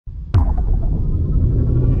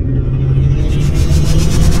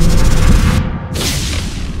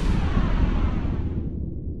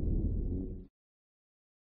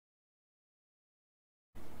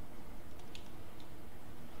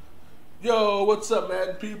Yo, what's up,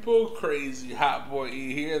 Madden people? Crazy Hot Boy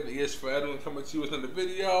E here, the Ears for Edwin, coming to you with another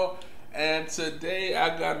video. And today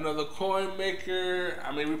I got another coin maker.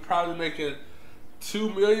 I mean, we're probably making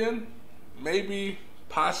 2 million, maybe,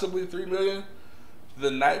 possibly 3 million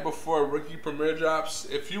the night before Rookie Premier drops.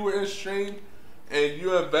 If you were in stream and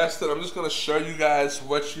you invested, I'm just going to show you guys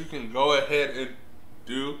what you can go ahead and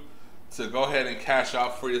do to go ahead and cash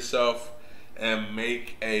out for yourself and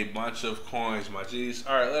make a bunch of coins, my G's.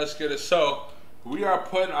 All right, let's get it. So we are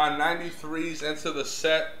putting our 93s into the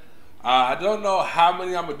set. I don't know how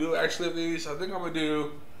many I'm gonna do actually of these. I think I'm gonna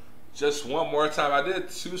do just one more time. I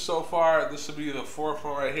did 2 so far. This will be the 4th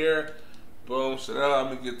one right here. Boom. So that'll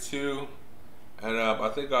allow me to get 2, and I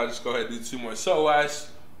think I'll just go ahead and do 2 more. So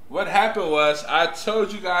guys, what happened was I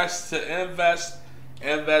told you guys to invest.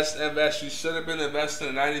 You should have been investing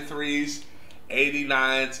in 93s,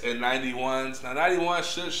 89s, and 91s. Now 91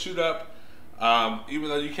 should shoot up, even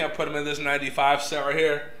though you can't put them in this 95 set right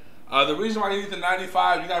here. The reason why you need the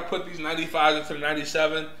 95, you gotta put these 95s into the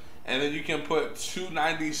 97, and then you can put 2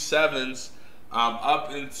 97s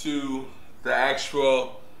up into the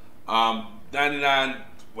actual 99,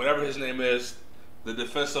 whatever his name is, the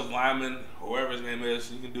defensive lineman, or whatever his name is.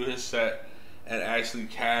 You can do his set and actually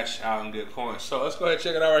cash out and get coins. So let's go ahead and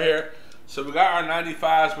check it out right here. So we got our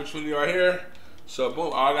 95s, which one you are here. So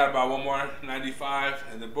boom, I got about one more 95,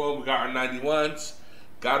 and then boom, we got our 91s.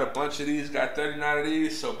 Got a bunch of these, got 39 of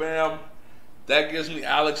these, so bam. That gives me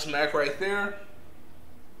Alex Mack right there.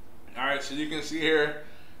 All right, so you can see here,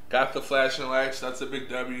 got the flashing lights, that's a big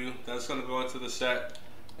W. That's gonna go into the set.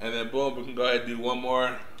 And then boom, we can go ahead and do one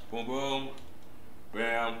more. Boom, boom,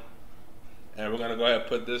 bam. And we're gonna go ahead and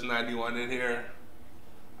put this 91 in here.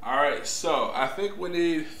 All right, so I think we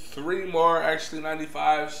need 3 more actually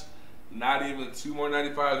 95s. Not even 2 more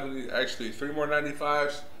 95s, we need actually 3 more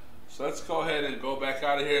 95s. So let's go ahead and go back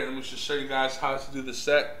out of here, and let me just show you guys how to do the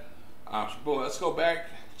set. So boom, let's go back,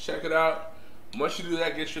 check it out. Once you do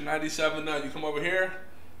that, get your 97 done. You come over here,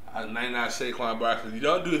 99 Saquon Barkley. You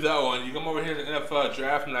don't do that one, you come over here to NFL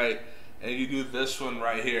Draft Night, and you do this one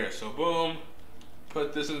right here. So boom,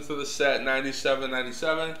 put this into the set, 97,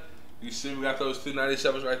 97. You see we got those 2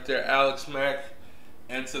 97s right there, Alex Mack.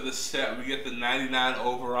 Into the set, we get the 99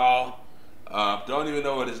 overall. Don't even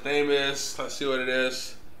know what his name is. Let's see what it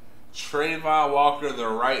is. Trayvon Walker, the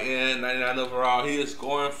right end, 99 overall. He is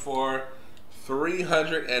going for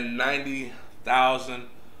 390,000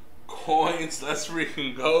 coins. Let's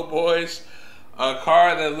freaking go, boys. A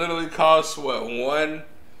car that literally costs what, like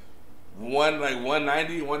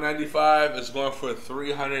 190, 195 is going for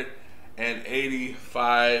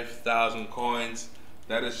 385,000 coins.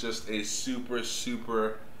 That is just a super,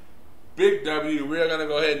 super big W. We are going to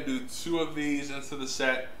go ahead and do 2 of these into the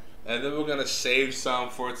set, and then we're going to save some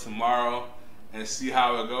for tomorrow and see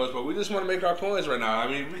how it goes. But we just want to make our coins right now. I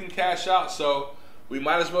mean, we can cash out, so we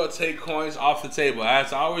might as well take coins off the table.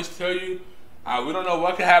 As I always tell you, we don't know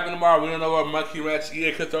what could happen tomorrow. We don't know what monkey wrench.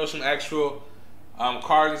 EA could throw some actual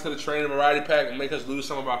cards into the training variety pack and make us lose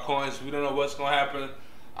some of our coins. We don't know what's going to happen.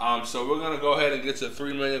 So we're going to go ahead and get to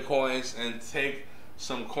 3 million coins and take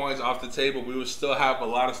some coins off the table. We will still have a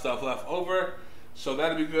lot of stuff left over, so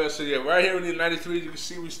that'll be good. So yeah, right here we need 93. You can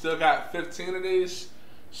see we still got 15 of these,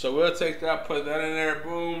 so we'll take that, put that in there,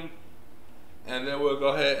 boom, and then we'll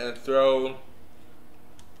go ahead and throw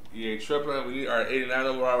triple. We need our 89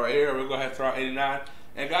 overall right here. We'll go ahead and throw out 89.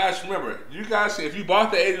 And guys, remember, you guys, if you bought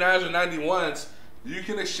the 89s or 91s, you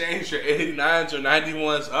can exchange your 89s or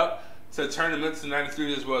 91s up to turn them into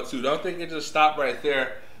 93s as well too. Don't think it just stopped right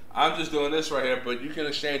there. I'm just doing this right here, but you can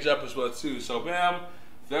exchange up as well too. So bam,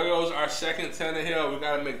 there goes our second Tannehill. We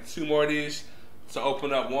gotta make 2 more of these to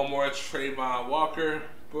open up one more Trayvon Walker.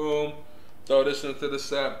 Boom, throw this into the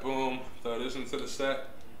set. Boom, throw this into the set.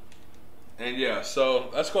 And yeah, so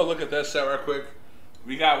let's go look at that set right quick.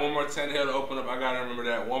 We got one more Tannehill to open up. I gotta remember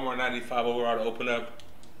that. One more 95 overall to open up.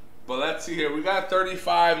 But let's see here. We got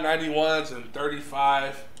 35 91s and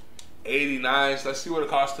 35 89s. Let's see what it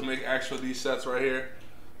costs to make actual these sets right here.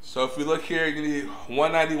 So if we look here, you need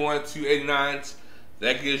 191, 2 89s.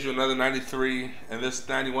 That gives you another 93. And this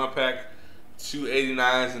 91 pack, 2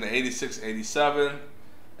 89s and an 86, 87.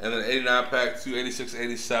 And then 89 pack, 2 86,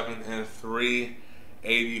 87, and 3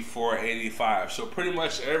 84, 85. So pretty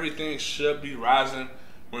much everything should be rising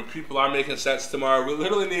when people are making sets tomorrow. We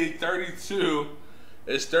literally need 32.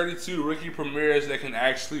 It's 32 rookie premieres that can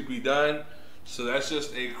actually be done. So that's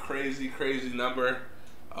just a crazy, crazy number.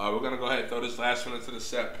 We're going to go ahead and throw this last one into the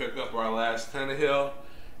set, pick up our last Tannehill.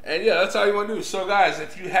 And yeah, that's all you want to do. So guys,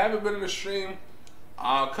 if you haven't been in the stream,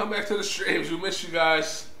 come back to the streams. We miss you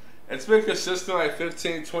guys. It's been consistent, like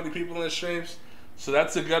 15, 20 people in the streams. So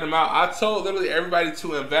that's a good amount. I told literally everybody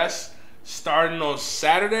to invest starting on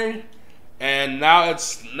Saturday, and now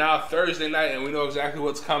it's Thursday night, and we know exactly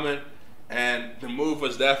what's coming. And the move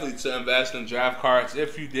was definitely to invest in draft cards.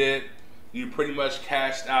 If you did, you pretty much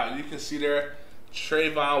cashed out. You can see there,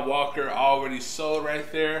 Trayvon Walker already sold right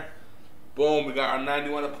there. Boom, we got our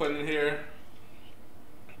 91 to put in here.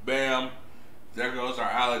 Bam. There goes our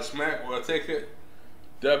Alex Mack. We'll take it.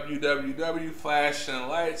 WWW, flash and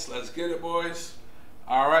lights. Let's get it, boys.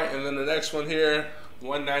 All right, and then the next one here,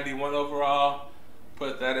 191 overall.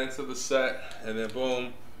 Put that into the set, and then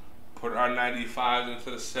boom, put our 95s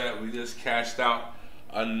into the set. We just cashed out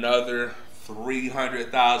another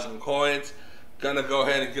 300,000 coins. Gonna go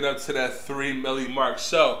ahead and get up to that 3 million mark.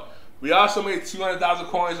 So we also made 200,000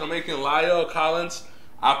 coins on making La'el Collins.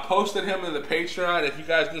 I posted him in the Patreon. If you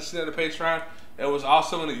guys didn't see it in the Patreon, it was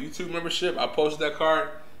also in the YouTube membership. I posted that card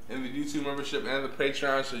in the YouTube membership and the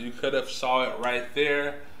Patreon, so you could have saw it right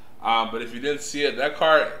there. But if you didn't see it, that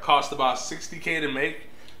card cost about 60K to make,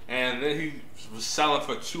 and then he was selling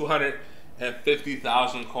for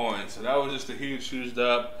 250,000 coins. So that was just a huge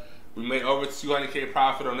dub. We made over 200K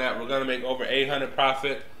profit on that. We're gonna make over 800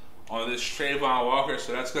 profit on this Trayvon Walker.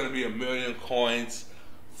 So that's gonna be 1 million coins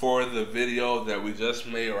for the video that we just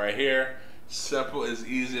made right here. Simple as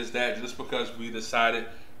easy as that, just because we decided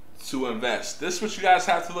to invest. This is what you guys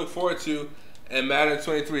have to look forward to in Madden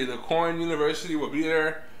 23. The Coin University will be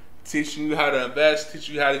there, teaching you how to invest,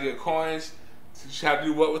 teaching you how to get coins, teach you how to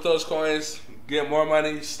do what with those coins, get more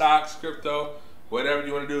money, stocks, crypto, whatever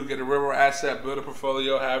you want to do, get a real asset, build a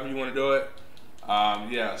portfolio, however you want to do it.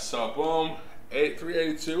 Yeah, so boom,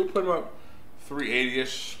 382. We'll put them up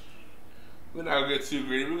 380-ish. We're not going to get too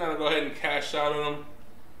greedy. We're going to go ahead and cash out on them.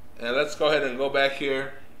 And let's go ahead and go back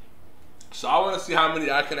here. So I want to see how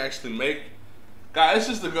many I can actually make. Guys, it's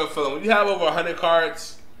just a good feeling. When you have over 100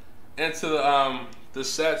 cards into the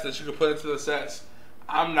sets that you can put into the sets,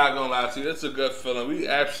 I'm not going to lie to you, it's a good feeling. We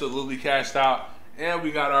absolutely cashed out, and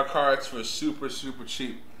we got our cards for super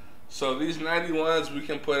cheap. So these 91s we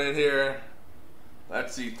can put in here.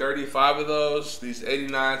 Let's see, 35 of those. These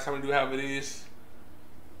 89s, how many do we have of these?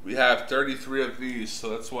 We have 33 of these. So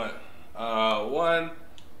that's what?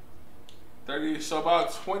 30, so about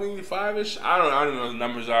 25-ish. I don't know what the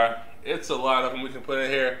numbers are. It's a lot of them we can put in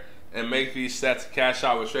here and make these sets cash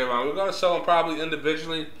out with Trayvon. We're going to sell them probably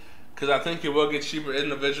individually, because I think it will get cheaper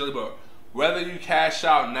individually. But whether you cash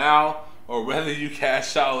out now or whether you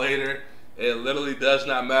cash out later, it literally does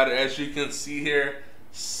not matter. As you can see here,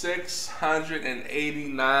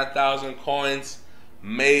 689,000 coins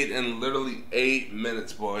made in literally 8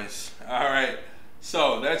 minutes, boys. All right,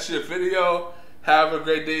 so that's your video. Have a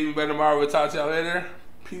great day. Even better tomorrow. We'll talk to y'all later.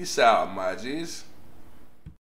 Peace out, my G's.